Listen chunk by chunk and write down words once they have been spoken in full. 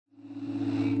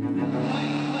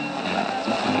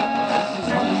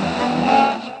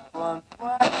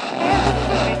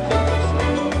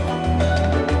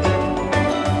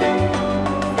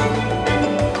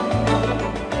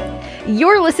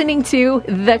listening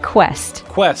to The Quest.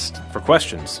 Quest for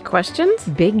questions. Questions?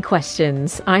 Big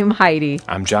questions. I'm Heidi.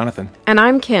 I'm Jonathan. And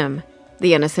I'm Kim,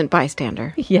 the innocent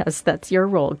bystander. Yes, that's your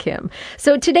role, Kim.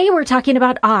 So today we're talking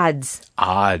about odds.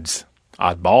 Odds.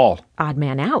 Oddball. Odd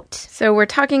man out. So we're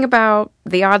talking about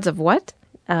the odds of what?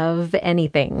 Of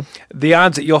anything. The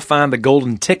odds that you'll find the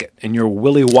golden ticket in your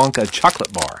Willy Wonka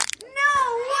chocolate bar.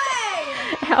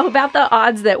 How about the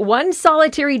odds that one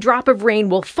solitary drop of rain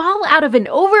will fall out of an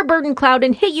overburdened cloud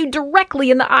and hit you directly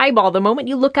in the eyeball the moment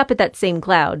you look up at that same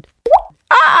cloud?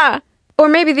 Ah! Or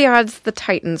maybe the odds the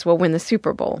Titans will win the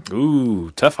Super Bowl.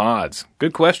 Ooh, tough odds.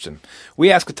 Good question.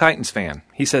 We asked a Titans fan.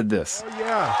 He said this.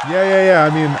 Yeah.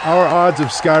 I mean, our odds have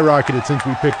skyrocketed since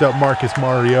we picked up Marcus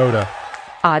Mariota.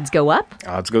 Odds go up?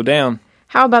 Odds go down.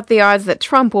 How about the odds that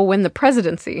Trump will win the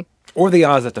presidency? Or the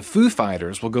odds that the Foo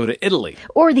Fighters will go to Italy.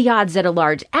 Or the odds that a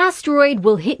large asteroid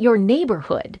will hit your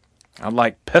neighborhood? I'd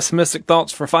like pessimistic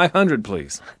thoughts for 500,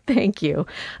 please. Thank you.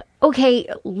 Okay,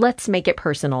 let's make it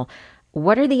personal.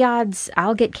 What are the odds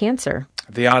I'll get cancer?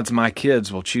 The odds my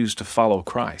kids will choose to follow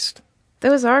Christ.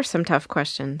 Those are some tough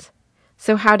questions.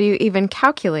 So how do you even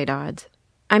calculate odds?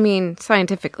 I mean,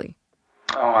 scientifically.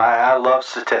 Oh, I love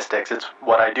statistics. It's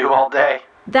what I do all day.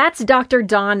 That's Dr.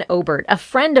 Don Obert, a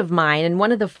friend of mine and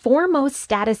one of the foremost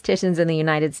statisticians in the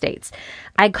United States.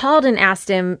 I called and asked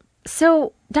him,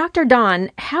 so, Dr. Don,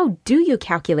 how do you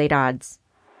calculate odds?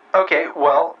 Okay,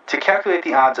 well, to calculate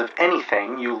the odds of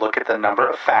anything, you look at the number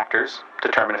of factors,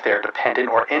 determine if they are dependent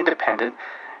or independent,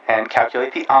 and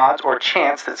calculate the odds or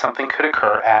chance that something could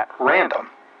occur at random.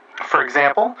 For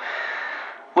example,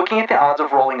 looking at the odds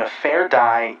of rolling a fair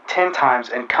die 10 times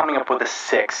and coming up with a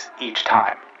 6 each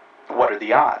time. What are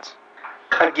the odds?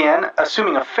 Again,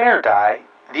 assuming a fair die,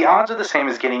 the odds are the same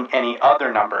as getting any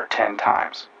other number 10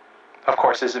 times. Of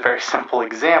course, this is a very simple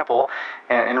example,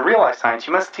 and in real-life science,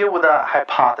 you must deal with a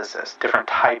hypothesis, different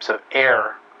types of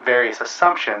error, various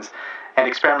assumptions, and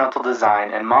experimental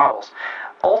design and models.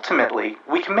 Ultimately,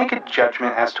 we can make a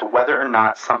judgment as to whether or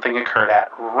not something occurred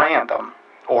at random,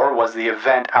 or was the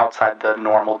event outside the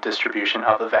normal distribution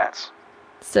of events.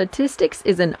 Statistics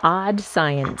is an odd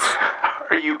science.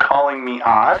 Are you calling me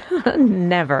odd?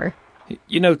 Never.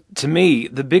 You know, to me,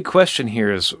 the big question here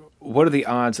is, what are the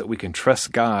odds that we can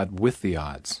trust God with the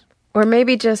odds? Or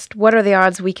maybe just, what are the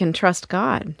odds we can trust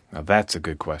God? Now, that's a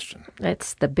good question.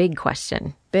 It's the big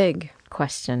question. Big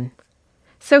Question.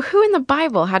 So who in the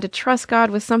Bible had to trust God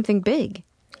with something big?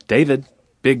 David,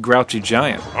 big grouchy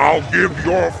giant. I'll give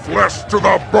your flesh to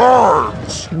the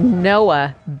birds!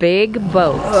 Noah, big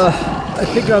boat. I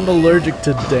think I'm allergic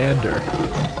to dander.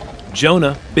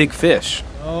 Jonah, big fish.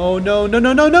 Oh, no.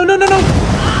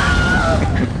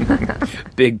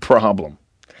 Big problem.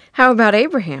 How about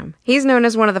Abraham? He's known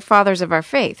as one of the fathers of our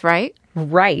faith, right?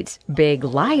 Right, big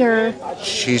liar.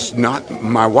 She's not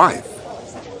my wife.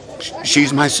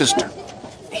 She's my sister.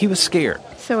 He was scared.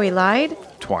 So he lied?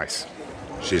 Twice.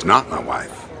 She's not my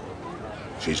wife.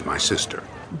 She's my sister.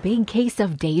 Big case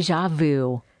of deja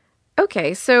vu.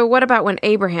 Okay, so what about when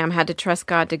Abraham had to trust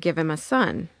God to give him a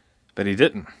son? But he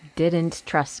didn't. Didn't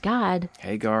trust God.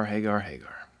 Hagar.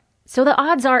 So the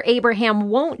odds are Abraham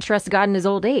won't trust God in his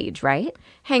old age, right?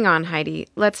 Hang on, Heidi.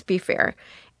 Let's be fair.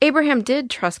 Abraham did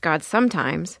trust God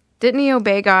sometimes. Didn't he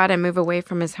obey God and move away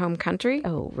from his home country?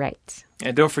 Oh, right.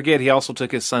 And don't forget, he also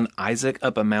took his son Isaac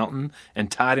up a mountain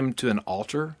and tied him to an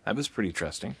altar. That was pretty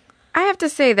trusting. I have to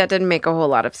say that didn't make a whole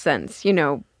lot of sense. You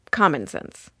know, common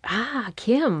sense. Ah,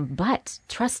 Kim, but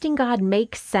trusting God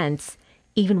makes sense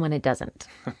even when it doesn't.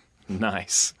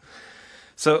 Nice.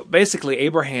 So basically,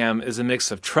 Abraham is a mix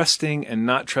of trusting and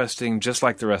not trusting, just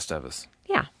like the rest of us.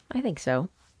 Yeah, I think so.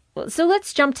 Well, so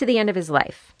let's jump to the end of his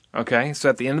life. Okay, so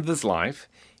at the end of his life,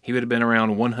 he would have been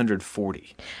around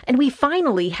 140. And we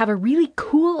finally have a really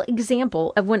cool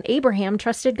example of when Abraham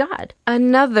trusted God.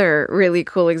 Another really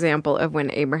cool example of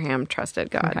when Abraham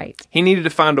trusted God. Right. He needed to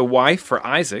find a wife for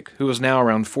Isaac, who was now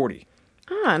around 40.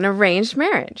 Ah, an arranged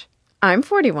marriage. I'm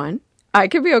 41. I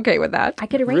could be okay with that. I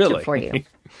could arrange Really? it for you.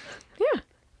 Yeah.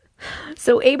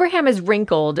 So Abraham is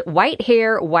wrinkled, white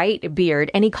hair, white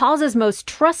beard, and he calls his most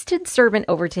trusted servant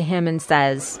over to him and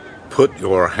says, Put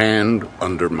your hand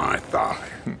under my thigh.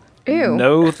 Ew.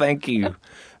 No, thank you.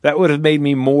 That would have made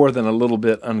me more than a little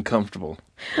bit uncomfortable.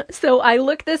 So I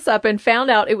looked this up and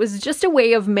found out it was just a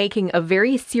way of making a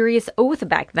very serious oath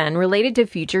back then related to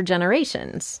future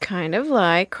generations. Kind of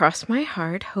like, cross my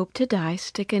heart, hope to die,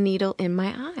 stick a needle in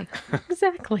my eye.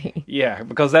 Exactly. Yeah,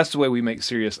 because that's the way we make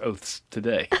serious oaths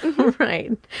today.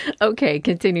 Right. Okay,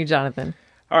 continue, Jonathan.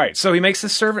 All right, so he makes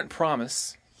his servant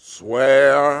promise.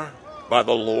 Swear by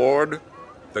the Lord,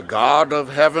 the God of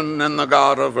heaven and the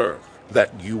God of earth,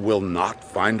 that you will not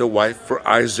find a wife for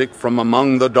Isaac from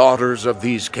among the daughters of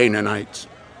these Canaanites,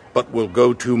 but will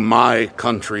go to my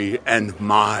country and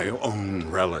my own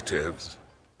relatives.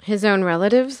 His own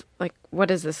relatives? Like, what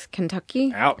is this,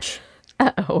 Kentucky? Ouch.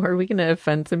 Uh-oh, are we going to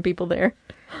offend some people there?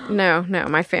 No,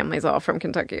 my family's all from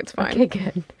Kentucky. It's fine. Okay,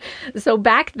 good. So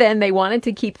back then, they wanted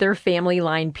to keep their family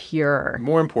line pure.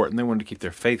 More important, they wanted to keep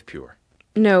their faith pure.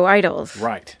 No idols.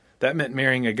 Right. That meant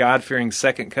marrying a God-fearing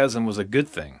second cousin was a good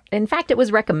thing. In fact, it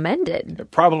was recommended.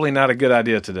 Probably not a good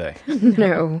idea today.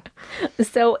 No.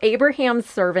 So Abraham's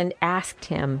servant asked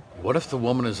him, What if the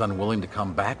woman is unwilling to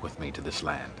come back with me to this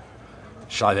land?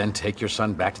 Shall I then take your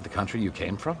son back to the country you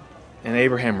came from? And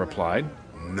Abraham replied,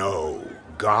 No,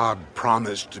 God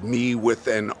promised me with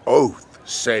an oath,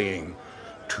 saying,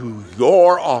 to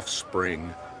your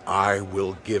offspring I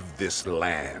will give this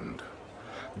land.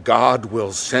 God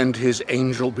will send his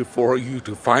angel before you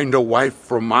to find a wife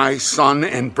for my son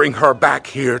and bring her back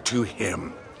here to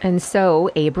him. And so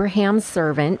Abraham's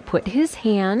servant put his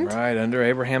hand right under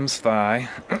Abraham's thigh.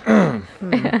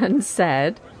 and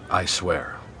said, I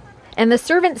swear. And the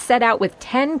servant set out with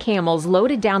 10 camels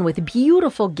loaded down with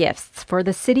beautiful gifts for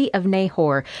the city of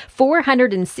Nahor,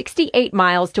 468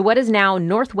 miles to what is now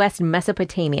northwest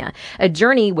Mesopotamia, a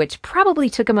journey which probably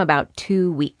took him about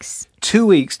 2 weeks. 2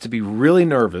 weeks to be really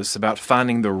nervous about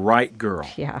finding the right girl.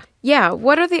 Yeah. Yeah,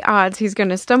 what are the odds he's going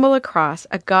to stumble across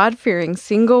a God-fearing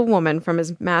single woman from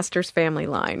his master's family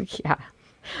line? Yeah.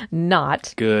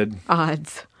 Not Good.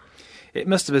 Odds. It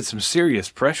must have been some serious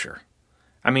pressure.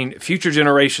 I mean, future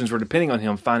generations were depending on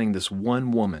him finding this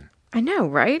one woman. I know,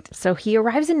 right? So he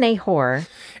arrives in Nahor.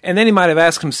 And then he might have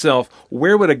asked himself,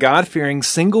 where would a God-fearing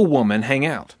single woman hang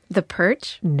out? The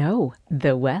perch? No,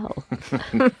 the well.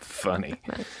 Funny.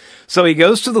 So he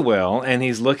goes to the well, and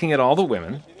he's looking at all the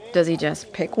women. Does he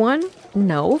just pick one?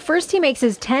 No, first he makes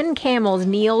his 10 camels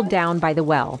kneel down by the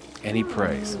well. And he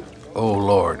prays. O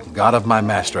Lord, God of my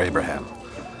master Abraham,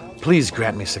 please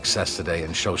grant me success today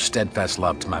and show steadfast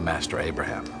love to my master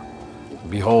Abraham.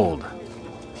 Behold,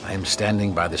 I am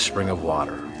standing by the spring of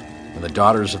water, and the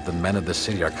daughters of the men of the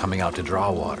city are coming out to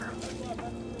draw water.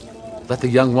 Let the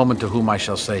young woman to whom I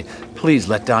shall say, please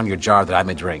let down your jar that I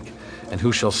may drink, and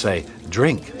who shall say,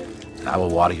 drink, and I will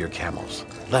water your camels.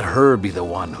 Let her be the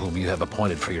one whom you have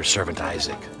appointed for your servant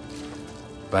Isaac.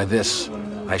 By this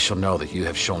I shall know that you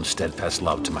have shown steadfast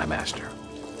love to my master.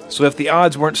 So if the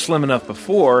odds weren't slim enough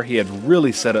before, he had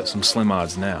really set up some slim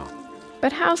odds now.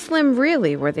 But how slim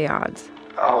really were the odds?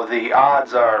 Oh, the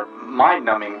odds are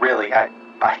mind-numbing, really. I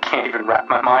can't even wrap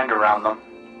my mind around them.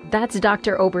 That's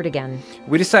Dr. Obert again.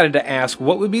 We decided to ask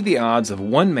what would be the odds of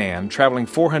one man traveling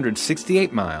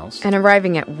 468 miles, And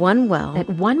arriving at one well. At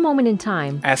one moment in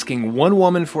time, asking one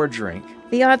woman for a drink.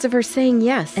 The odds of her saying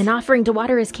yes. and offering to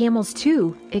water his camels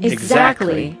too.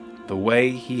 Exactly. The way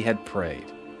he had prayed.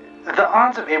 The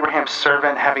odds of Abraham's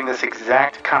servant having this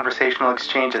exact conversational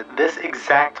exchange at this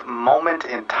exact moment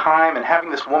in time and having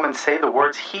this woman say the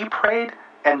words he prayed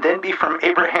and then be from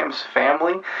Abraham's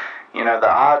family,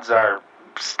 the odds are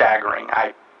staggering.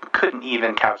 I couldn't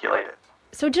even calculate it.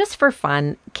 So just for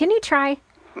fun, can you try?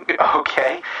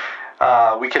 Okay,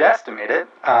 we could estimate it.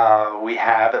 We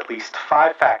have at least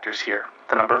 5 factors here.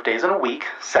 The number of days in a week,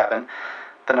 7.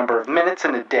 The number of minutes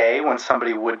in a day when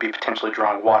somebody would be potentially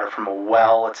drawing water from a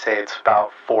well. Let's say it's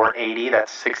about 480.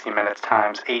 That's 60 minutes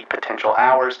times 8 potential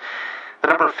hours. The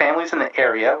number of families in the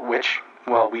area, which,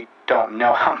 well, we don't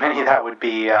know how many that would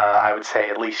be. I would say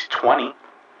at least 20.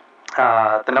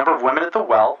 The number of women at the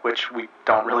well, which we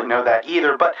don't really know that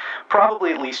either, but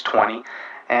probably at least 20.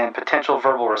 And potential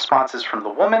verbal responses from the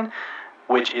woman,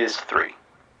 which is 3.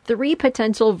 3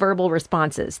 potential verbal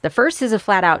responses. The first is a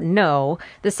flat out no.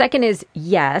 The second is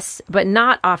yes, but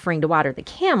not offering to water the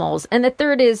camels. And the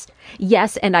third is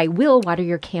yes, and I will water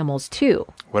your camels too.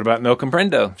 What about no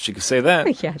comprendo? She could say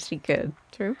that. Yeah, she could.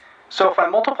 True. So if I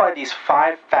multiply these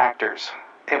 5 factors,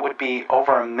 it would be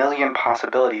over 1 million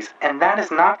possibilities. And that is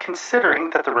not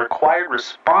considering that the required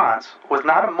response was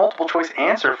not a multiple choice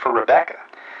answer for Rebecca.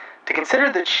 To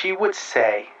consider that she would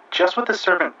say just what the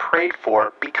servant prayed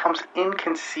for becomes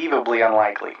inconceivably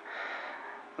unlikely.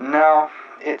 No,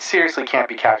 it seriously can't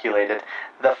be calculated.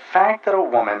 The fact that a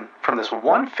woman from this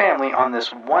one family on this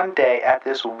one day, at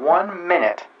this 1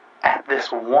 minute, at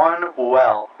this one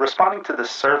well, responding to the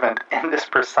servant in this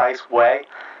precise way,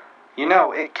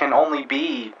 it can only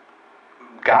be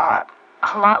God.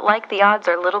 A lot like the odds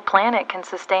our little planet can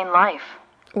sustain life.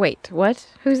 Wait, what?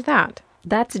 Who's that?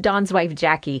 That's Don's wife,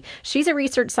 Jackie. She's a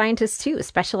research scientist too,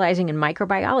 specializing in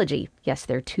microbiology. Yes,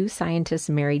 they're two scientists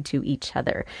married to each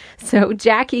other. So,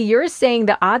 Jackie, you're saying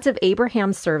the odds of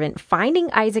Abraham's servant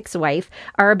finding Isaac's wife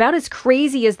are about as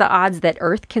crazy as the odds that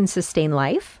Earth can sustain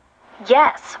life?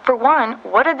 Yes. For one,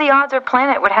 what are the odds our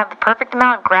planet would have the perfect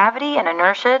amount of gravity and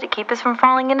inertia to keep us from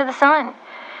falling into the sun?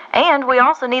 And we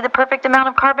also need the perfect amount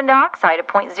of carbon dioxide at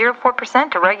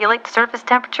 0.04% to regulate the surface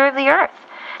temperature of the Earth.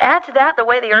 Add to that the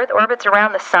way the Earth orbits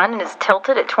around the sun and is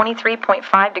tilted at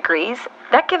 23.5 degrees.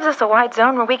 That gives us a wide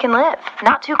zone where we can live.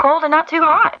 Not too cold and not too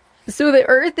hot. So the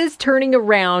Earth is turning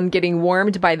around, getting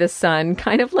warmed by the sun,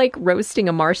 kind of like roasting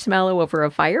a marshmallow over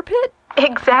a fire pit?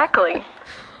 Exactly.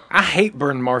 I hate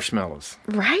burned marshmallows.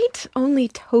 Right? Only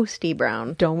toasty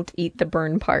brown. Don't eat the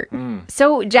burn part.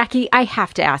 So, Jackie, I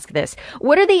have to ask this.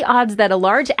 What are the odds that a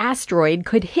large asteroid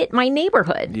could hit my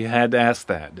neighborhood? You had to ask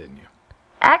that, didn't you?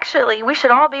 Actually, we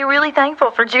should all be really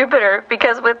thankful for Jupiter,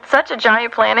 because with such a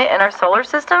giant planet in our solar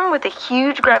system with a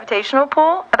huge gravitational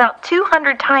pull, about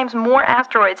 200 times more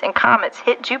asteroids and comets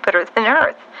hit Jupiter than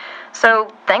Earth.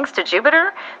 So, thanks to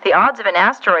Jupiter, the odds of an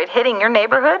asteroid hitting your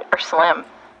neighborhood are slim.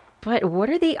 But what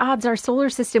are the odds our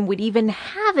solar system would even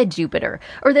have a Jupiter?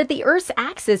 Or that the Earth's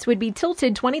axis would be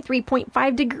tilted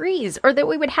 23.5 degrees? Or that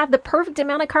we would have the perfect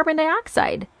amount of carbon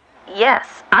dioxide?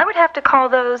 Yes, I would have to call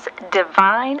those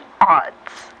divine odds.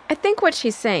 I think what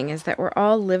she's saying is that we're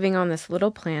all living on this little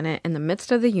planet in the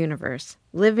midst of the universe,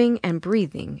 living and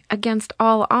breathing against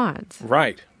all odds.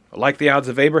 Right. Like the odds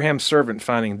of Abraham's servant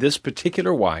finding this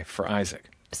particular wife for Isaac.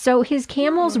 So his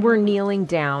camels were kneeling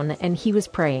down, and he was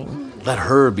praying. Let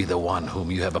her be the one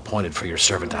whom you have appointed for your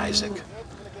servant Isaac.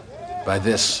 By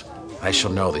this I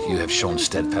shall know that you have shown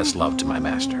steadfast love to my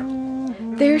master.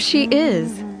 There she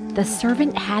is. The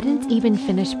servant hadn't even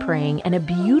finished praying, and a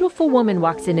beautiful woman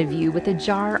walks into view with a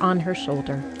jar on her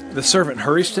shoulder. The servant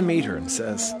hurries to meet her and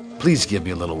says, Please give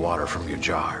me a little water from your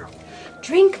jar.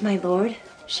 Drink, my lord.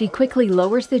 She quickly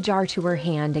lowers the jar to her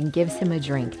hand and gives him a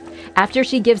drink. After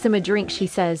she gives him a drink, she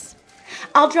says,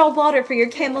 I'll draw water for your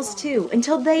camels too,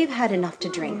 until they've had enough to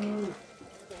drink.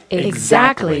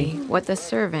 Exactly what the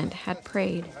servant had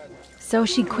prayed. So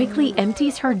she quickly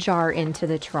empties her jar into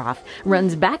the trough,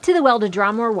 runs back to the well to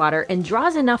draw more water, and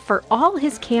draws enough for all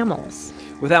his camels.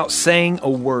 Without saying a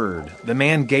word, the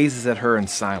man gazes at her in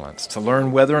silence to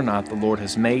learn whether or not the Lord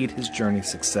has made his journey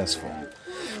successful.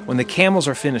 When the camels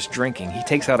are finished drinking, he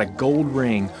takes out a gold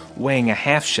ring weighing a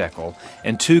half shekel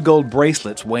and 2 gold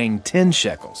bracelets weighing 10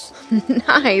 shekels.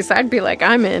 Nice. I'd be like,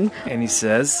 I'm in. And he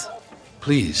says,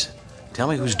 Please, tell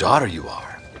me whose daughter you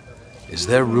are. Is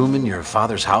there room in your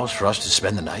father's house for us to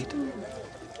spend the night?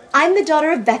 I'm the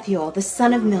daughter of Bethuel, the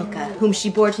son of Milcah, whom she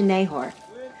bore to Nahor.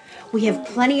 We have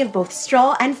plenty of both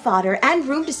straw and fodder and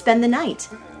room to spend the night.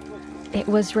 It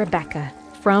was Rebekah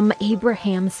from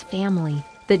Abraham's family,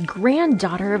 the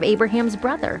granddaughter of Abraham's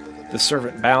brother. The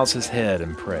servant bows his head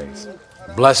and prays.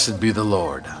 Blessed be the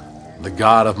Lord, the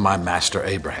God of my master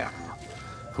Abraham,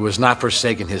 who has not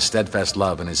forsaken his steadfast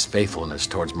love and his faithfulness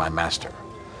towards my master.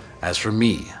 As for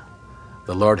me,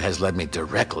 the Lord has led me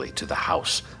directly to the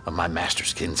house of my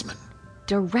master's kinsman.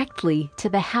 Directly to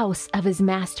the house of his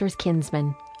master's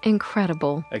kinsman.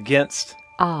 Incredible. Against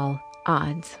all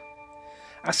odds.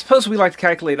 I suppose we like to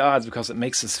calculate odds because it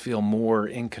makes us feel more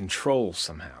in control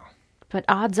somehow. But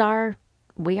odds are,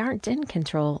 we aren't in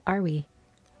control, are we?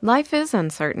 Life is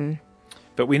uncertain.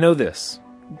 But we know this.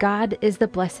 God is the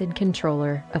blessed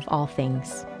controller of all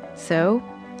things. So,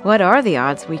 what are the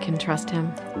odds we can trust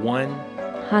him?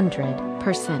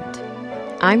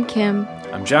 100%. I'm Kim.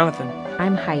 I'm Jonathan.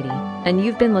 I'm Heidi. And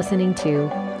you've been listening to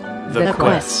The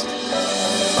Quest.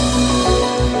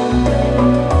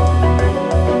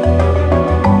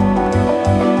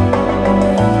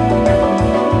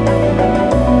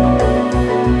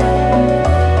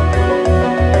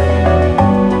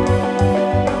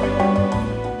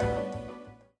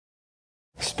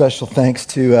 Special thanks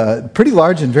to a pretty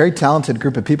large and very talented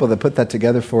group of people that put that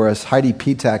together for us. Heidi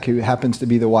Petak, who happens to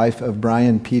be the wife of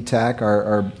Brian Petak,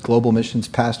 our global missions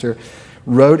pastor,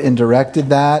 wrote and directed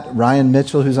that. Ryan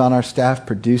Mitchell, who's on our staff,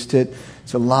 produced it.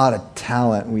 It's a lot of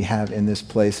talent we have in this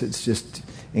place. It's just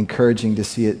encouraging to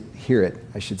hear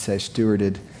it,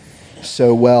 stewarded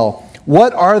so well.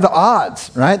 What are the odds,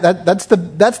 right? That's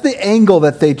the angle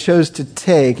that they chose to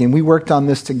take, and we worked on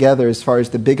this together as far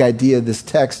as the big idea of this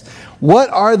text.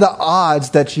 What are the odds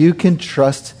that you can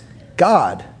trust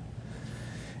God?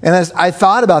 And as I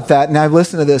thought about that, and I've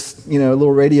listened to this,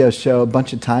 little radio show a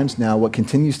bunch of times now, what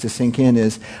continues to sink in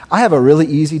is I have a really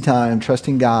easy time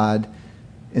trusting God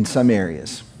in some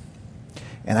areas,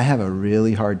 and I have a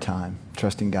really hard time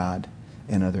trusting God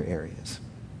in other areas.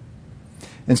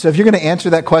 And so if you're going to answer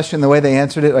that question the way they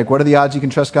answered it, like what are the odds you can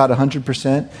trust God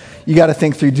 100%? You got to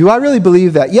think through, do I really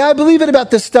believe that? Yeah, I believe it about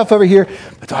this stuff over here,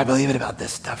 but do I believe it about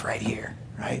this stuff right here,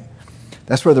 right?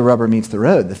 That's where the rubber meets the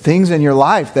road. The things in your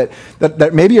life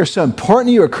that maybe are so important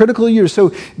to you or critical to you or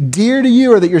so dear to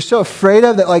you or that you're so afraid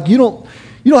of that like you don't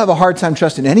have a hard time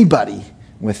trusting anybody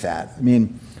with that. I mean,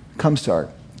 when it comes to our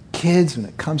kids, when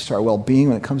it comes to our well-being,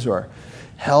 when it comes to our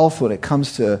health, when it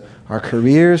comes to our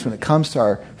careers, when it comes to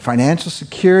our financial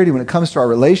security, when it comes to our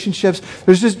relationships.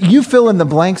 There's just, you fill in the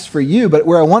blanks for you. But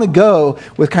where I want to go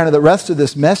with kind of the rest of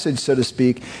this message, so to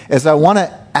speak, is I want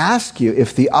to ask you,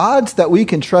 if the odds that we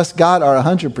can trust God are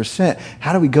 100%,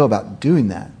 how do we go about doing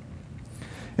that?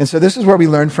 And so this is where we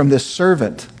learn from this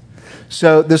servant.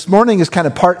 So this morning is kind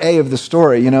of part A of the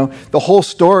story. You know, the whole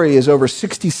story is over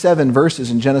 67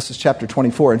 verses in Genesis chapter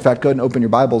 24. In fact, go ahead and open your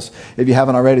Bibles if you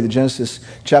haven't already to Genesis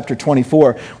chapter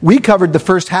 24. We covered the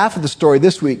first half of the story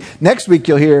this week. Next week,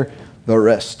 you'll hear the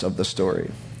rest of the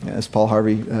story, as Paul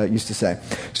Harvey used to say.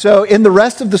 So in the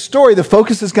rest of the story, the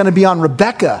focus is going to be on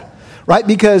Rebekah, right?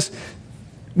 Because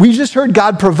we just heard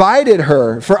God provided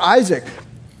her for Isaac,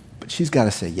 but she's got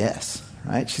to say yes.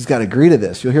 Right? She's got to agree to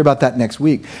this. You'll hear about that next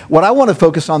week. What I want to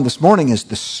focus on this morning is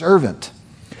the servant.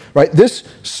 Right? This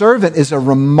servant is a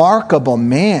remarkable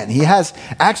man. He has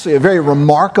actually a very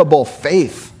remarkable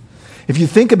faith. If you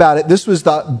think about it, this was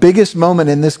the biggest moment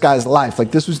in this guy's life.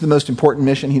 Like this was the most important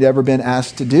mission he'd ever been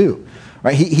asked to do.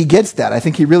 Right? He gets that. I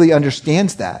think he really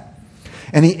understands that.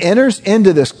 And he enters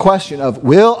into this question of,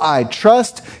 will I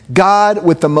trust God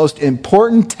with the most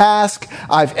important task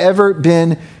I've ever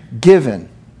been given?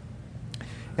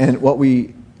 And what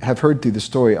we have heard through the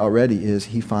story already is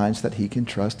he finds that he can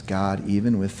trust God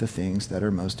even with the things that are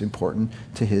most important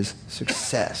to his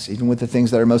success, even with the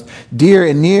things that are most dear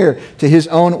and near to his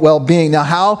own well-being. Now,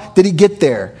 how did he get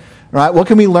there? Right? What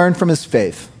can we learn from his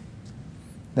faith?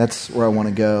 That's where I want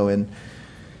to go. And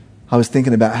I was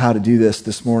thinking about how to do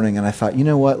this morning, and I thought, you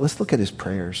know what? Let's look at his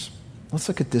prayers. Let's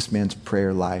look at this man's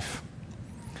prayer life.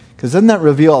 Because doesn't that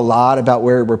reveal a lot about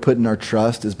where we're putting our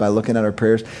trust is by looking at our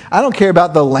prayers? I don't care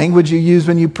about the language you use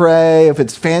when you pray, if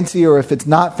it's fancy or if it's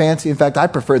not fancy. In fact, I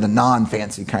prefer the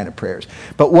non-fancy kind of prayers.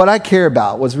 But what I care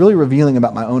about, what's really revealing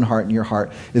about my own heart and your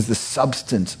heart, is the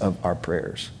substance of our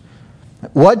prayers.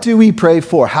 What do we pray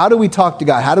for? How do we talk to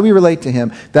God? How do we relate to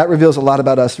him? That reveals a lot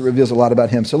about us. It reveals a lot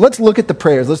about him. So let's look at the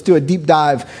prayers. Let's do a deep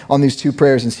dive on these two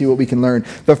prayers and see what we can learn.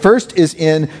 The first is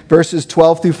in verses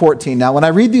 12 through 14. Now, when I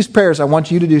read these prayers, I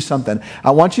want you to do something. I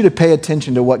want you to pay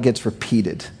attention to what gets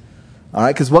repeated. All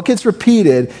right? Because what gets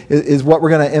repeated is what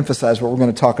we're going to emphasize, what we're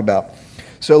going to talk about.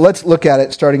 So let's look at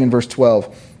it starting in verse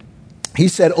 12. He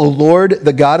said, O Lord,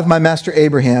 the God of my master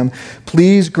Abraham,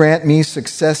 please grant me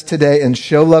success today and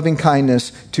show loving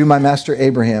kindness to my master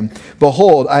Abraham.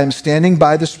 Behold, I am standing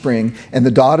by the spring, and the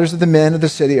daughters of the men of the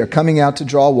city are coming out to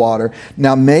draw water.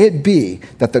 Now may it be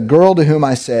that the girl to whom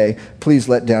I say, please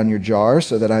let down your jar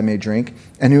so that I may drink,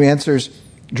 and who answers,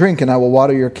 drink, and I will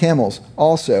water your camels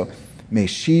also, may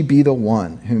she be the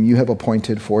one whom you have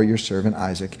appointed for your servant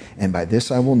Isaac, and by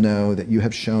this I will know that you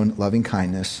have shown loving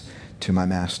kindness to my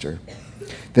master.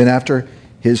 Then after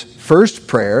his first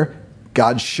prayer,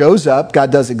 God shows up.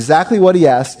 God does exactly what he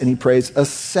asks, and he prays a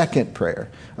second prayer,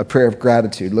 a prayer of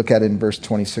gratitude. Look at it in verse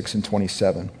 26 and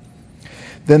 27.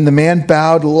 Then the man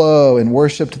bowed low and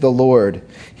worshipped the Lord.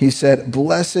 He said,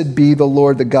 Blessed be the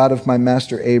Lord, the God of my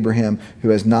master Abraham, who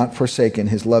has not forsaken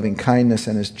his loving kindness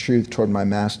and his truth toward my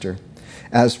master.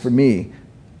 As for me,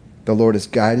 the Lord has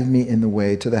guided me in the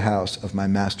way to the house of my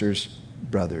master's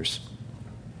brothers.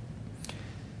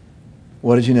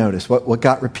 What did you notice? What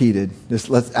got repeated?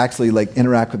 Let's actually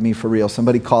interact with me for real.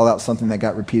 Somebody call out something that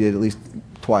got repeated at least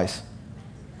twice.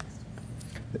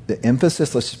 The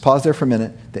emphasis, let's just pause there for a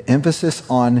minute. The emphasis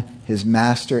on his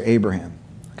master Abraham.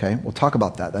 Okay, we'll talk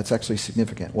about that. That's actually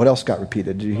significant. What else got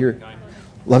repeated? Did you hear?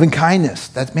 Loving kindness.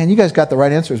 Man, you guys got the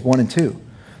right answers 1 and 2.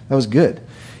 That was good.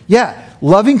 Yeah,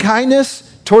 loving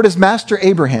kindness toward his master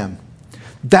Abraham.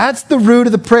 That's the root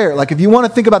of the prayer. Like if you want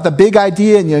to think about the big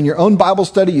idea and in your own Bible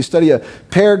study, you study a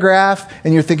paragraph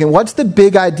and you're thinking, what's the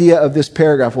big idea of this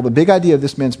paragraph? Well, the big idea of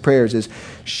this man's prayers is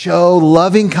show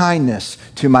loving kindness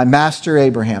to my master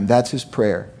Abraham. That's his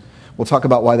prayer. We'll talk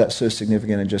about why that's so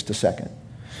significant in just a second.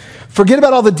 Forget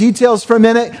about all the details for a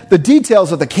minute. The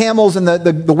details of the camels and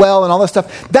the well and all that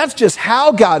stuff. That's just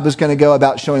how God was going to go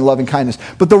about showing loving kindness.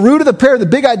 But the root of the prayer, the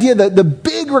big idea, the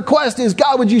big request is,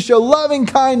 God, would you show loving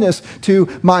kindness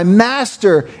to my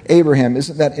master Abraham?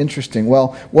 Isn't that interesting?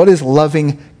 Well, what is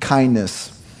loving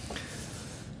kindness?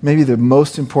 Maybe the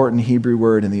most important Hebrew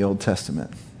word in the Old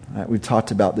Testament. Right, we've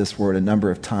talked about this word a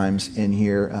number of times in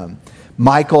here.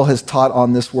 Michael has taught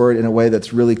on this word in a way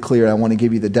that's really clear. I want to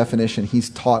give you the definition he's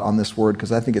taught on this word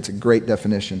because I think it's a great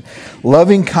definition.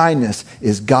 Loving kindness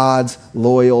is God's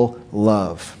loyal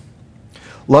love.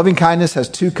 Loving kindness has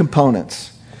two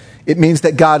components. It means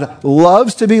that God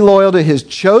loves to be loyal to his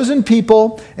chosen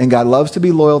people, and God loves to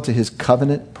be loyal to his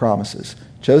covenant promises.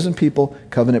 Chosen people,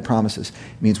 covenant promises.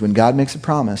 It means when God makes a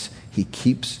promise, he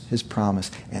keeps his promise,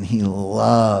 and he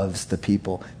loves the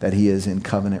people that he is in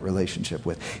covenant relationship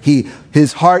with.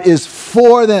 His heart is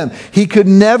for them. He could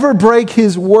never break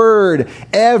his word,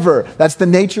 ever. That's the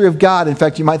nature of God. In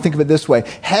fact, you might think of it this way.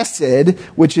 Hesed,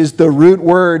 which is the root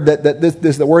word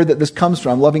the word that this comes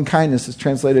from, loving kindness is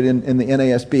translated in the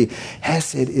NASB.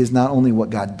 Hesed is not only what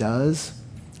God does,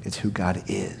 it's who God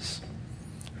is.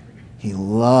 He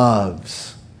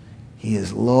loves. He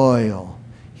is loyal.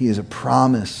 He is a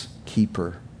promise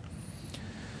keeper.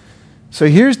 So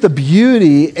here's the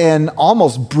beauty and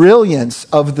almost brilliance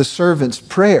of the servant's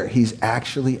prayer. He's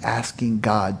actually asking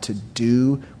God to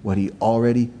do what he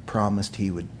already promised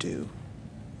he would do.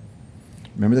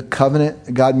 Remember the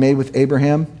covenant God made with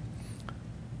Abraham?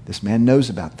 This man knows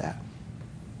about that.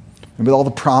 Remember all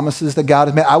the promises that God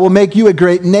has made? I will make you a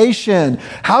great nation.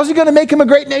 How's he going to make him a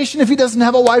great nation if he doesn't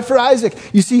have a wife for Isaac?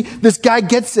 You see, this guy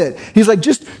gets it. He's like,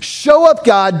 just show up,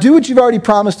 God. Do what you've already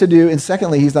promised to do. And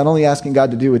secondly, he's not only asking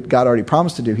God to do what God already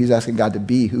promised to do, he's asking God to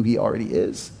be who he already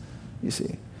is. You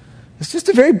see. It's just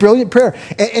a very brilliant prayer.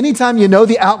 Anytime you know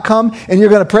the outcome and you're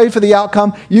going to pray for the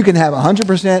outcome, you can have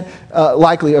 100%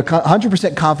 likely or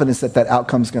 100% confidence that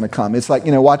outcome is going to come. It's like,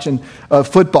 watching a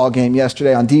football game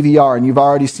yesterday on DVR and you've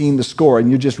already seen the score and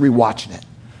you're just rewatching it.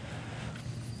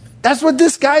 That's what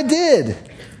this guy did,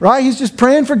 right? He's just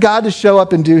praying for God to show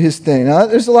up and do his thing. Now,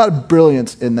 there's a lot of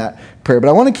brilliance in that prayer, but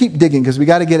I want to keep digging because we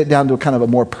got to get it down to a kind of a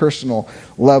more personal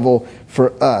level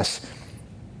for us.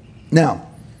 Now,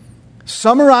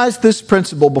 summarize this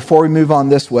principle before we move on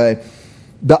this way.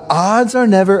 The odds are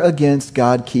never against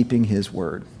God keeping his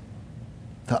word.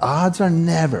 The odds are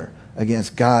never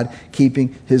against God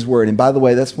keeping his word. And by the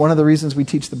way, that's one of the reasons we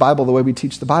teach the Bible the way we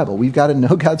teach the Bible. We've got to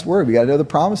know God's word. We've got to know the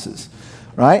promises.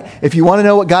 Right? If you want to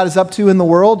know what God is up to in the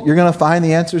world, you're going to find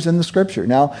the answers in the scripture.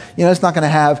 Now, it's not going to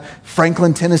have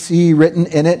Franklin, Tennessee written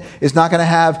in it. It's not going to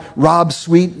have Rob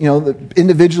Sweet,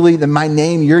 individually, my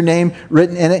name, your name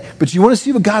written in it. But you want to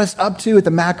see what God is up to at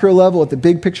the macro level, at the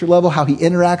big picture level, how he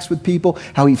interacts with people,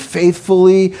 how he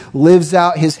faithfully lives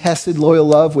out his hesed, loyal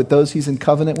love with those he's in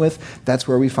covenant with. That's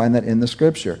where we find that in the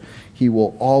scripture. He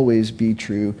will always be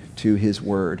true to his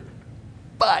word.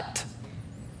 But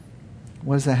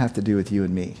what does that have to do with you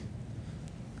and me?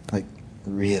 Like,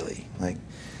 really? Like,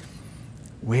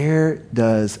 where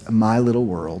does my little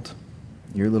world,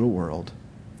 your little world,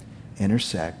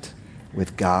 intersect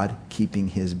with God keeping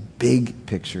his big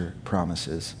picture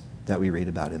promises that we read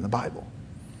about in the Bible?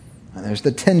 And there's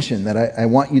the tension that I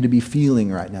want you to be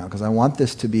feeling right now because I want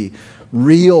this to be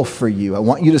real for you. I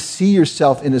want you to see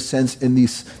yourself, in a sense, in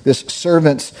this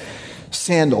servant's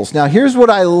sandals. Now, here's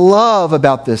what I love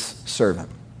about this servant.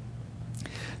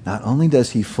 Not only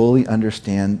does he fully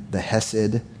understand the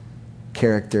hesed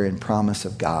character and promise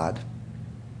of God,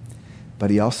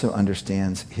 but he also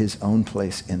understands his own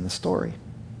place in the story.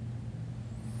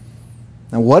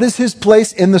 Now, what is his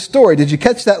place in the story? Did you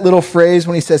catch that little phrase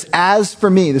when he says, as for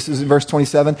me? This is in verse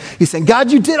 27. He's saying,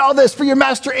 God, you did all this for your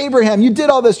master Abraham. You did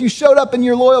all this. You showed up in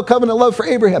your loyal covenant love for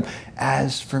Abraham.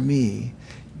 As for me,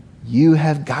 you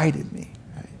have guided me.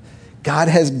 God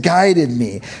has guided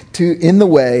me in the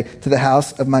way to the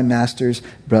house of my master's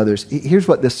brothers. Here's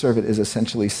what this servant is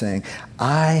essentially saying.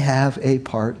 I have a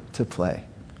part to play.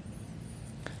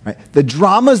 Right? The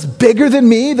drama's bigger than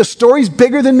me. The story's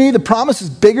bigger than me. The promise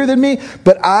is bigger than me.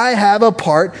 But I have a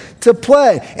part to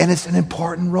play. And it's an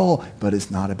important role. But it's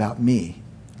not about me.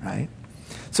 Right?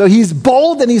 So he's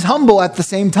bold and he's humble at the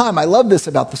same time. I love this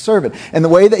about the servant. And the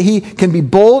way that he can be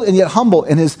bold and yet humble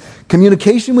in his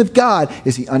communication with God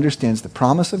is he understands the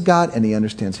promise of God and he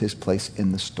understands his place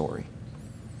in the story.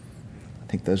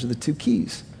 I think those are the two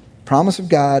keys. Promise of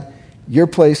God, your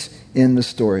place in the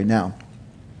story. Now,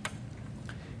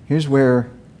 here's where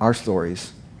our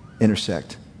stories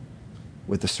intersect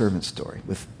with the servant's story,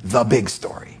 with the big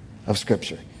story of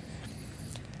Scripture.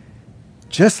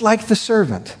 Just like the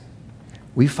servant,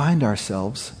 we find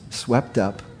ourselves swept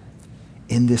up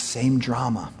in this same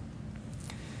drama.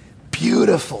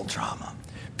 Beautiful drama.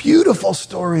 Beautiful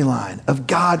storyline of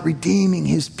God redeeming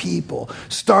his people,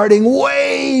 starting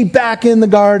way back in the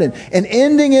garden and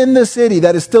ending in the city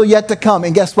that is still yet to come.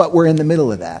 And guess what? We're in the middle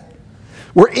of that.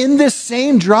 We're in this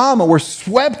same drama. We're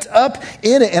swept up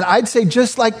in it. And I'd say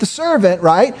just like the servant,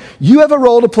 right? You have a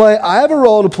role to play. I have a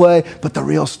role to play. But the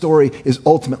real story is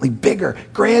ultimately bigger,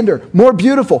 grander, more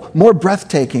beautiful, more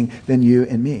breathtaking than you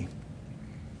and me.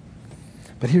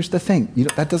 But here's the thing.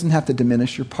 That doesn't have to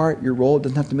diminish your part, your role. It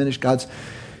doesn't have to diminish God's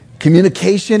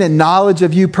communication and knowledge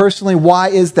of you personally. Why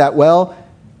is that? Well,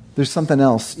 there's something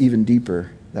else even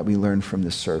deeper that we learn from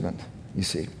this servant, you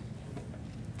see.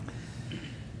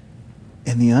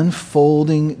 In the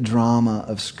unfolding drama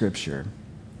of Scripture,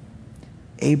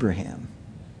 Abraham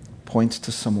points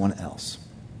to someone else.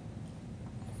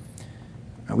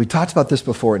 We talked about this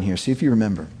before in here. See if you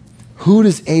remember. Who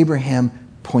does Abraham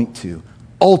point to?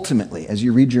 Ultimately, as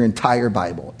you read your entire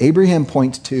Bible, Abraham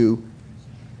points to,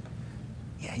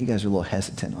 you guys are a little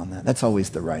hesitant on that. That's always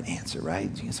the right answer, right?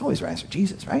 It's always the right answer,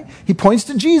 Jesus, right? He points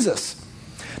to Jesus.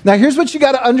 Now, here's what you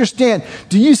got to understand.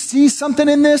 Do you see something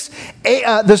in this?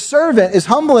 The servant is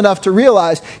humble enough to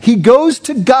realize he goes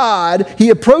to God, he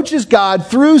approaches God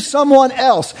through someone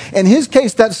else. In his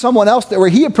case, that someone else where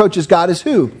he approaches God is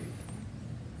who?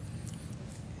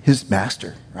 His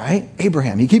master, right?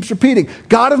 Abraham. He keeps repeating,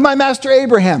 God of my master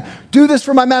Abraham, do this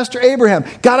for my master Abraham.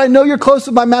 God, I know you're close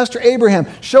with my master Abraham.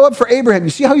 Show up for Abraham.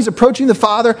 You see how he's approaching the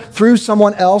Father through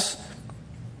someone else?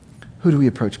 Who do we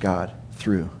approach God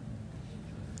through?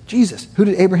 Jesus. Who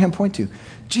did Abraham point to?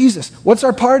 Jesus. What's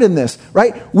our part in this,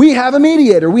 right? We have a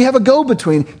mediator. We have a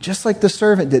go-between, just like the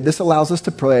servant did. This allows us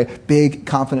to pray big,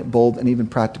 confident, bold, and even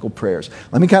practical prayers.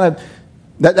 Let me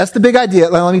that's the big idea.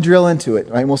 Let me drill into it,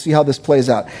 right? And we'll see how this plays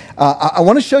out. I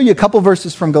want to show you a couple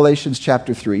verses from Galatians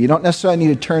chapter 3. You don't necessarily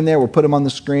need to turn there. We'll put them on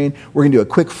the screen. We're going to do a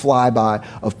quick flyby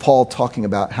of Paul talking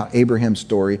about how Abraham's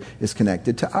story is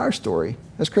connected to our story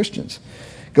as Christians.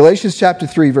 Galatians chapter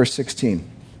 3, verse 16.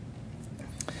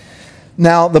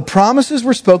 Now, the promises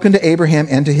were spoken to Abraham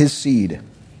and to his seed.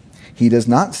 He does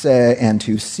not say, and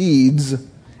to seeds,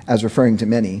 as referring to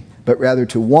many, but rather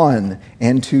to one,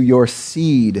 and to your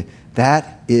seed.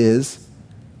 That is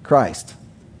Christ.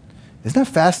 Isn't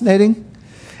that fascinating?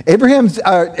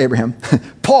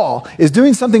 Paul is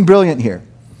doing something brilliant here.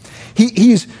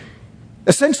 He's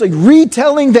essentially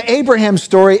retelling the Abraham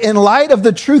story in light of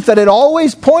the truth that it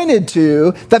always pointed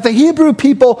to, that the Hebrew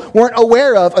people weren't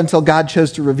aware of until God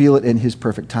chose to reveal it in his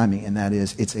perfect timing. And that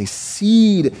is, it's a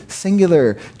seed,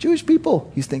 singular. Jewish people,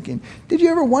 he's thinking, did you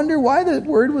ever wonder why the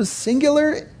word was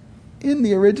singular in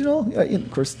the original?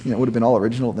 Of course, it would have been all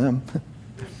original to them.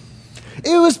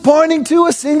 It was pointing to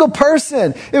a single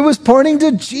person. It was pointing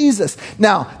to Jesus.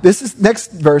 Now,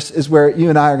 next verse is where you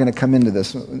and I are going to come into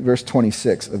this. Verse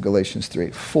 26 of Galatians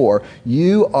 3. For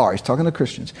you are, he's talking to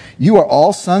Christians, you are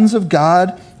all sons of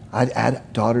God. I'd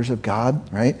add daughters of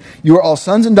God, right? You are all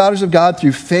sons and daughters of God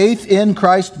through faith in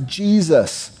Christ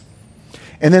Jesus.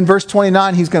 And then verse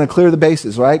 29, he's going to clear the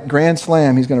bases, right? Grand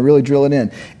slam, he's going to really drill it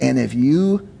in. And if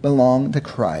you belong to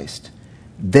Christ,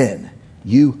 then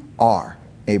you are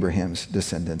Abraham's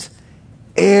descendants,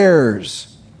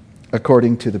 heirs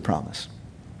according to the promise.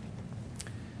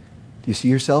 Do you see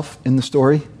yourself in the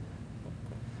story?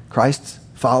 Christ's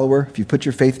follower. If you put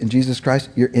your faith in Jesus Christ,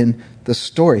 you're in the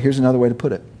story. Here's another way to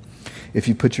put it. If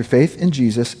you put your faith in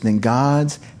Jesus, then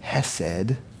God's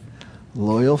hesed,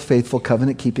 loyal, faithful,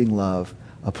 covenant-keeping love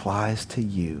applies to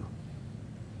you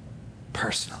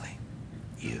personally.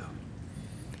 You.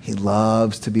 He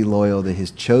loves to be loyal to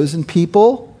his chosen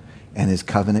people and his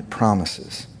covenant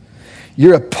promises.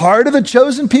 You're a part of the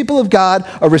chosen people of God,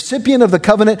 a recipient of the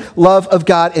covenant love of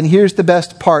God. And here's the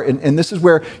best part. And this is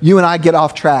where you and I get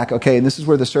off track, okay? And this is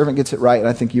where the servant gets it right, and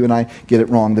I think you and I get it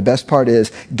wrong. The best part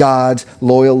is God's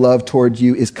loyal love towards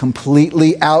you is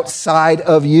completely outside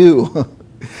of you.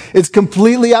 It's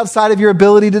completely outside of your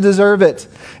ability to deserve it.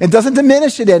 It doesn't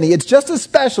diminish it any. It's just as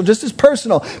special, just as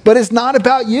personal, but it's not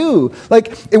about you.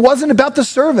 Like, it wasn't about the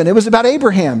servant. It was about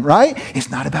Abraham, right? It's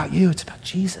not about you. It's about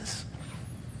Jesus.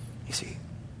 You see,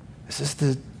 this is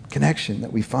the connection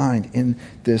that we find in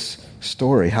this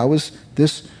story. How was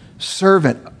this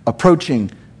servant approaching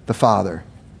the Father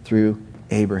through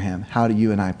Abraham? How do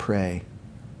you and I pray?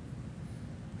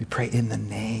 We pray in the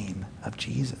name of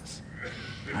Jesus,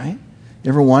 right? You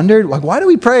ever wondered, why do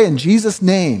we pray in Jesus'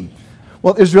 name?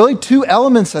 Well, there's really two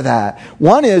elements of that.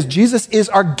 One is Jesus is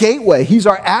our gateway. He's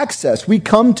our access. We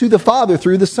come to the Father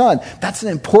through the Son. That's an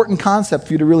important concept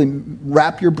for you to really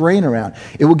wrap your brain around.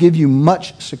 It will give you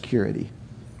much security.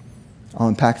 I'll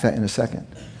unpack that in a second.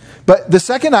 But the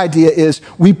second idea is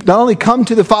we not only come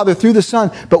to the Father through the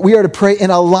Son, but we are to pray in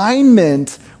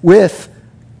alignment with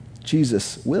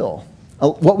Jesus' will.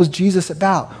 What was Jesus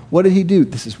about? What did he do?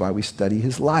 This is why we study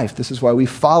his life. This is why we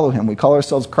follow him. We call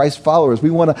ourselves Christ followers. We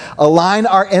want to align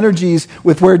our energies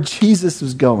with where Jesus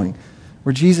is going,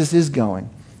 where Jesus is going.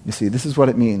 You see, this is what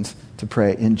it means to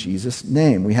pray in Jesus'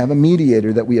 name. We have a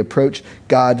mediator that we approach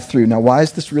God through. Now, why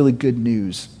is this really good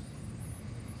news?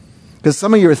 Because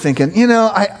some of you are thinking,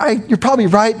 you're probably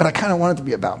right, but I kind of want it to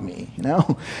be about me,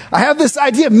 I have this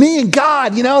idea of me and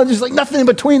God, there's like nothing in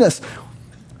between us.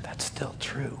 That's still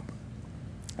true.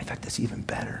 In fact, it's even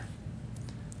better,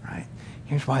 right?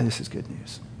 Here's why this is good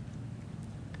news.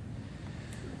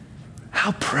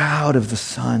 How proud of the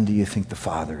Son do you think the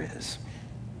Father is?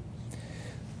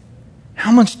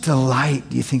 How much delight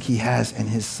do you think he has in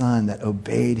his Son that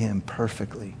obeyed him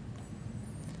perfectly?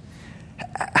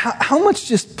 How much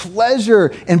just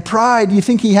pleasure and pride do you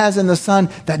think he has in the Son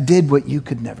that did what you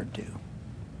could never do?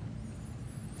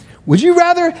 Would you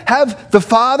rather have the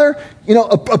Father,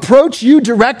 approach you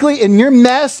directly in your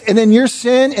mess and in your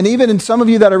sin, and even in some of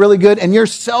you that are really good, and your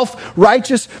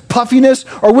self-righteous puffiness?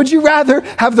 Or would you rather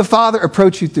have the Father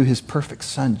approach you through his perfect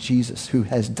Son, Jesus, who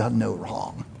has done no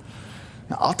wrong?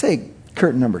 Now, I'll take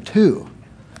curtain number 2.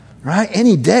 Right?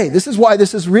 Any day. This is why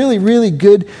this is really, really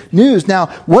good news. Now,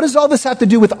 what does all this have to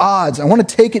do with odds? I want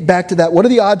to take it back to that. What are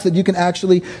the odds that you can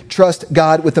actually trust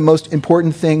God with the most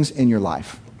important things in your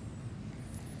life?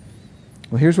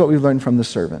 Well, here's what we've learned from the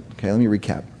servant. Okay, let me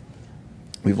recap.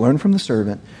 We've learned from the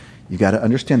servant, you've got to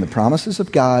understand the promises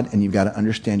of God, and you've got to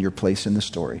understand your place in the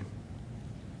story.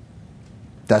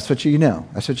 That's what you know.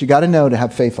 That's what you got to know to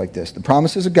have faith like this. The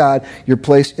promises of God, your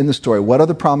place in the story. What are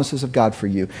the promises of God for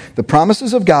you? The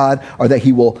promises of God are that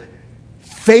he will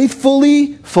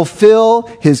faithfully fulfill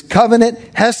his covenant,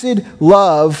 hesed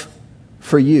love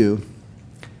for you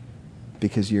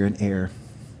because you're an heir.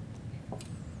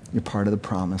 You're part of the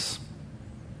promise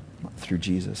through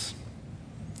Jesus.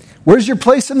 Where's your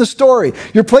place in the story?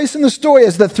 Your place in the story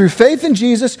is that through faith in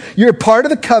Jesus, you're part of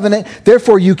the covenant.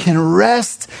 Therefore, you can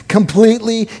rest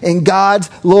completely in God's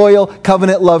loyal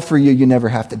covenant love for you. You never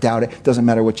have to doubt it. Doesn't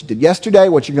matter what you did yesterday,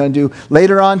 what you're going to do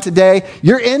later on today.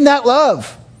 You're in that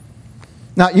love.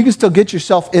 Now, you can still get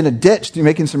yourself in a ditch through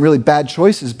making some really bad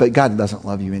choices, but God doesn't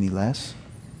love you any less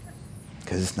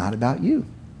because it's not about you.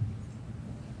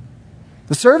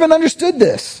 The servant understood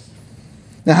this.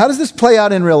 Now, how does this play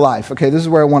out in real life? Okay, this is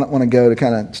where I want to go to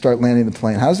kind of start landing the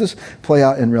plane. How does this play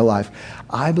out in real life?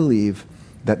 I believe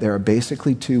that there are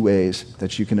basically 2 ways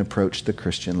that you can approach the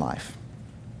Christian life.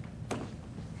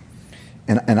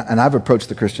 And I've approached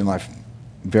the Christian life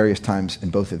various times in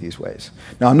both of these ways.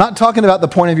 Now, I'm not talking about the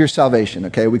point of your salvation,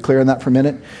 okay? Are we clear on that for a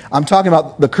minute? I'm talking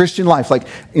about the Christian life. Like,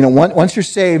 once you're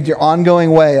saved, your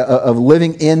ongoing way of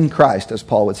living in Christ, as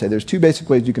Paul would say. There's 2 basic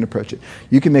ways you can approach it.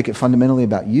 You can make it fundamentally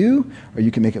about you, or you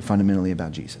can make it fundamentally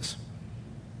about Jesus.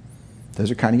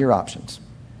 Those are kind of your options.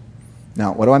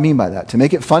 Now, what do I mean by that? To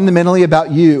make it fundamentally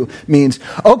about you means,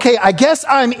 okay, I guess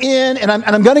I'm in, and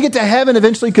I'm going to get to heaven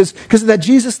eventually because of that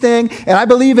Jesus thing, and I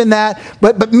believe in that.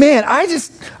 But man, I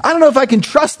don't know if I can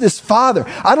trust this Father.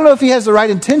 I don't know if he has the right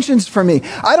intentions for me.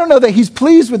 I don't know that he's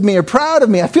pleased with me or proud of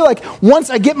me. I feel like once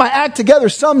I get my act together,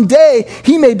 someday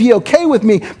he may be okay with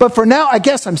me. But for now, I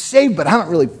guess I'm saved, but I don't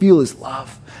really feel his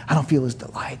love. I don't feel his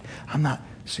delight. I'm not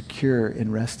secure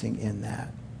in resting in that.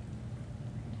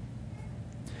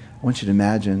 I want you to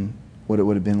imagine what it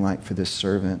would have been like for this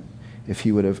servant if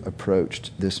he would have approached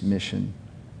this mission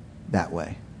that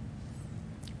way,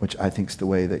 which I think is the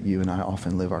way that you and I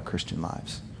often live our Christian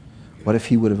lives. What if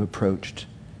he would have approached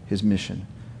his mission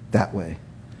that way?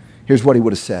 Here's what he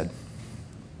would have said.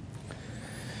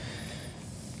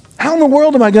 How in the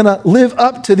world am I going to live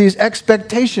up to these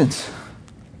expectations?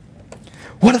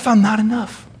 What if I'm not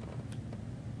enough?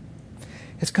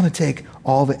 It's going to take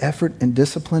all the effort and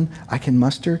discipline I can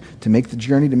muster to make the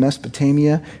journey to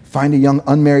Mesopotamia, find a young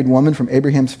unmarried woman from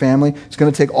Abraham's family. It's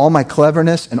going to take all my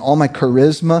cleverness and all my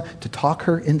charisma to talk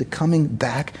her into coming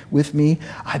back with me.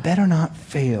 I better not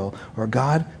fail, or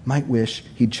God might wish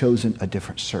he'd chosen a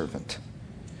different servant.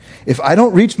 If I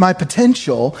don't reach my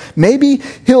potential, maybe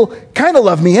he'll kind of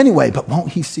love me anyway, but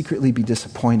won't he secretly be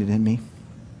disappointed in me?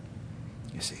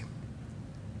 You see,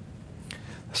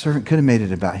 the servant could have made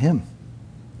it about him.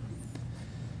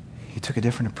 He took a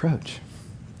different approach.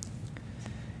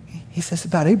 He says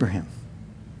about Abraham,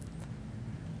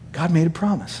 God made a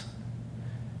promise.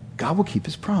 God will keep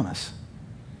his promise.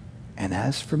 And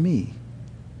as for me,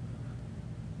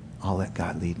 I'll let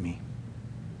God lead me.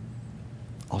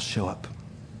 I'll show up.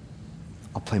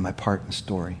 I'll play my part in the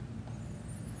story.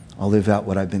 I'll live out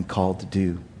what I've been called to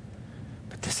do.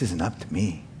 But this isn't up to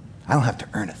me. I don't have to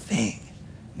earn a thing,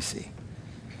 you see.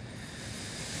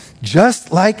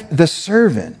 Just like the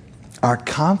servant, Our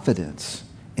confidence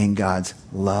in God's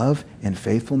love and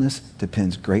faithfulness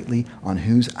depends greatly on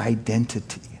whose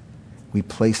identity we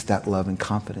place that love and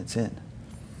confidence in.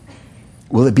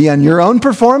 Will it be on your own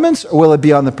performance, or will it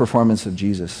be on the performance of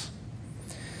Jesus?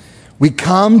 We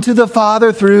come to the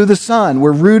Father through the Son.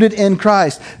 We're rooted in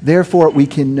Christ. Therefore, we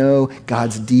can know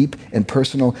God's deep and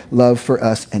personal love for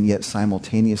us, and yet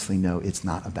simultaneously know it's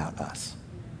not about us.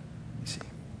 You see.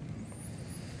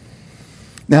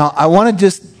 Now, I want to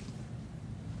just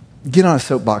get on a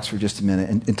soapbox for just a minute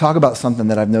and talk about something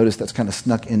that I've noticed that's kind of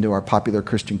snuck into our popular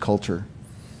Christian culture.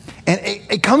 And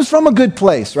it comes from a good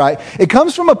place, right? It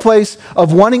comes from a place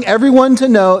of wanting everyone to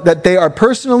know that they are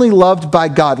personally loved by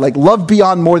God, like loved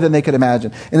beyond more than they could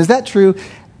imagine. And is that true?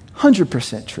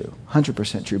 100% true.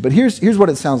 100% true. But here's what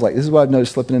it sounds like. This is what I've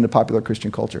noticed slipping into popular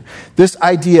Christian culture. This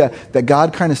idea that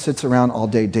God kind of sits around all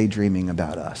day daydreaming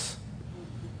about us.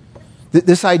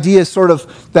 This idea is sort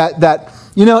of that,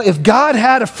 you know, if God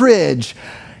had a fridge,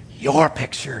 your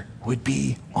picture would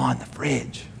be on the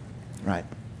fridge, right?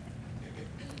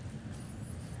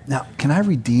 Now, can I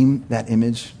redeem that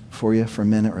image for you for a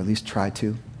minute, or at least try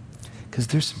to? Because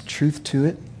there's some truth to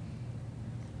it.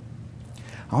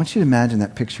 I want you to imagine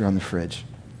that picture on the fridge.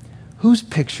 Whose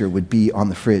picture would be on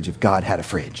the fridge if God had a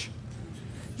fridge?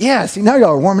 Yeah, see, now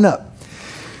y'all are warming up.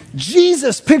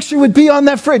 Jesus' picture would be on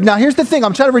that fridge. Now, here's the thing.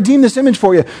 I'm trying to redeem this image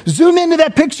for you. Zoom into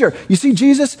that picture. You see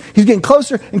Jesus? He's getting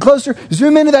closer and closer.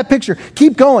 Zoom into that picture.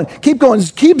 Keep going. Keep going.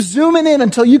 Just keep zooming in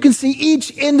until you can see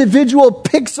each individual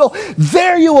pixel.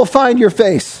 There you will find your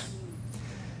face.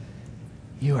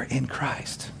 You are in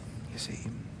Christ, you see.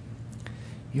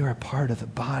 You are a part of the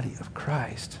body of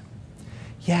Christ.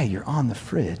 Yeah, you're on the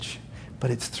fridge,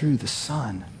 but it's through the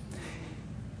Son.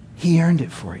 He earned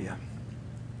it for you.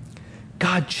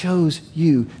 God chose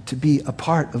you to be a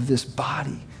part of this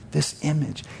body, this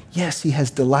image. Yes, he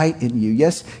has delight in you.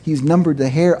 Yes, he's numbered the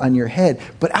hair on your head.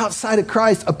 But outside of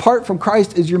Christ, apart from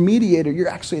Christ as your mediator, you're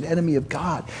actually an enemy of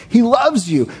God. He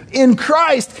loves you. In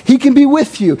Christ, he can be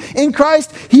with you. In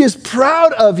Christ, he is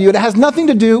proud of you. It has nothing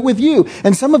to do with you.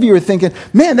 And some of you are thinking,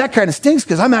 man, that kind of stinks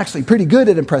because I'm actually pretty good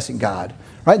at impressing God.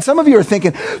 Right? Some of you are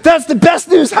thinking, that's the best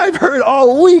news I've heard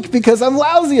all week because I'm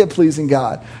lousy at pleasing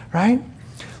God. Right?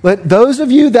 Let those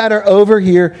of you that are over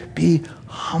here be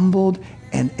humbled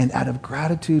and out of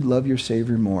gratitude love your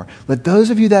Savior more. Let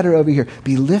those of you that are over here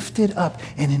be lifted up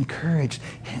and encouraged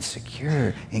and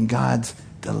secure in God's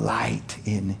delight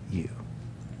in you.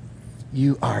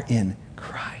 You are in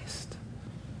Christ.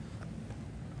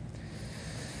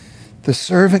 The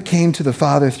servant came to the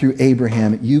Father through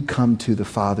Abraham. You come to the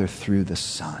Father through the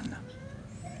Son.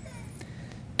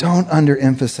 Don't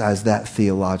underemphasize that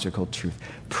theological truth.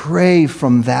 Pray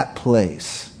from that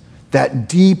place, that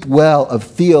deep well of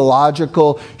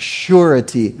theological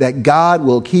surety that God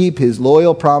will keep his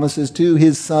loyal promises to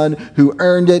his Son who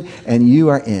earned it, and you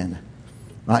are in.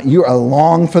 Right? You are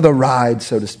along for the ride,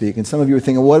 so to speak. And some of you are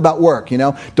thinking, what about work? You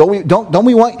know, don't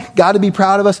we want God to be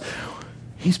proud of us?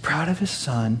 He's proud of his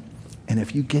Son, and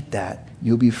if you get that,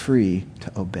 you'll be free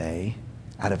to obey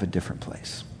out of a different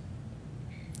place.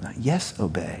 Yes,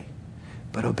 obey,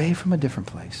 but obey from a different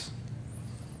place.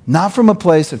 Not from a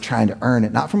place of trying to earn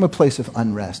it, not from a place of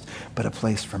unrest, but a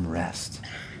place from rest,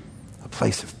 a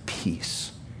place of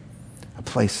peace, a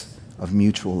place of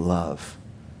mutual love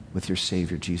with your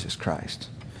Savior, Jesus Christ.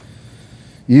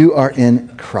 You are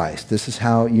in Christ. This is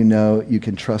how you know you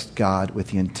can trust God with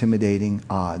the intimidating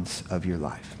odds of your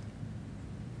life.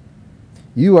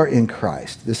 You are in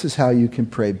Christ. This is how you can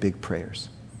pray big prayers,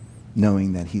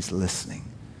 knowing that he's listening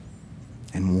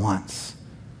and wants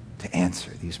to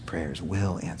answer these prayers,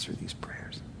 will answer these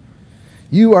prayers.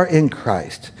 You are in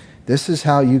Christ. This is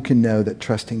how you can know that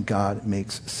trusting God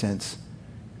makes sense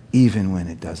even when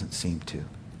it doesn't seem to.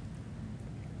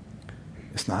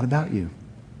 It's not about you.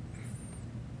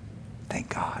 Thank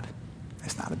God.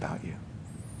 It's not about you.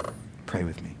 Pray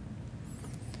with me.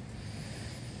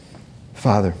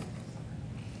 Father,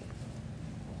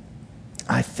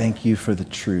 I thank you for the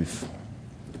truth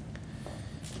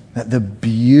that the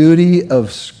beauty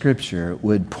of Scripture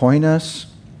would point us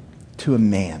to a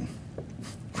man,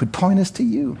 would point us to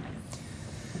you.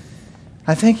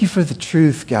 I thank you for the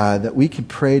truth, God, that we can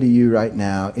pray to you right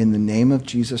now in the name of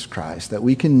Jesus Christ, that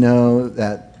we can know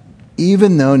that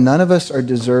even though none of us are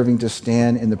deserving to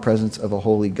stand in the presence of a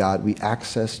holy God, we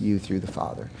access you through the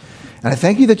Father. And I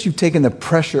thank you that you've taken the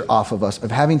pressure off of us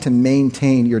of having to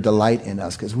maintain your delight in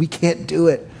us, because we can't do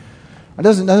it. It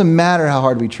doesn't matter how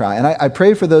hard we try. And I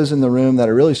pray for those in the room that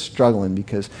are really struggling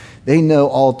because they know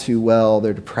all too well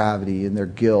their depravity and their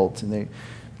guilt, and they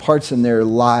parts in their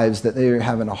lives that they're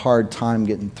having a hard time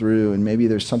getting through, and maybe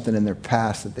there's something in their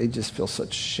past that they just feel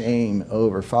such shame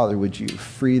over. Father, would you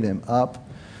free them up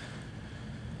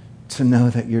to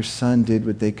know that your Son did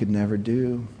what they could never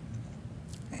do,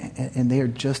 and they are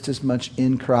just as much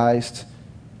in Christ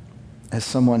as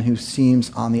someone who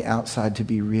seems on the outside to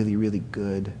be really, really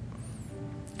good.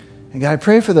 And God, I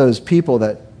pray for those people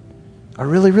that are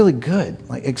really, really good,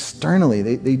 like externally.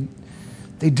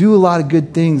 They do a lot of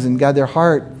good things, and God, their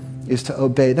heart is to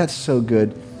obey. That's so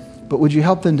good. But would you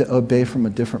help them to obey from a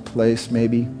different place,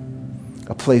 maybe?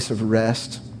 A place of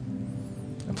rest,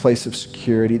 a place of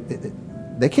security.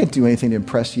 They can't do anything to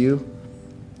impress you,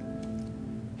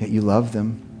 yet you love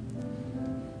them.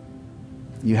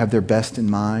 You have their best in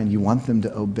mind. You want them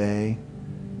to obey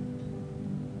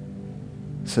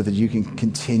so that you can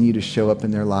continue to show up in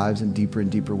their lives in deeper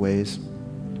and deeper ways.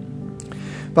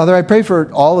 Father, I pray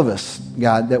for all of us,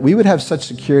 God, that we would have such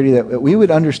security, that we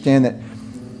would understand that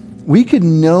we could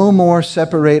no more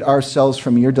separate ourselves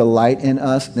from your delight in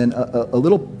us than a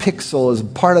little pixel as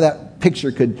part of that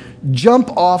picture could jump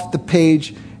off the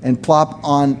page and plop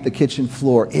on the kitchen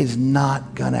floor. It is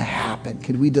not going to happen.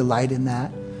 Could we delight in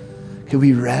that? Could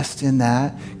we rest in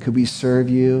that? Could we serve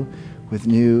you with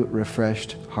new,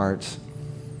 refreshed hearts?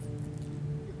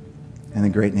 In the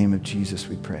great name of Jesus,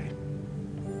 we pray.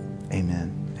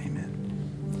 Amen.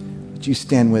 Amen. Would you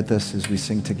stand with us as we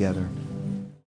sing together?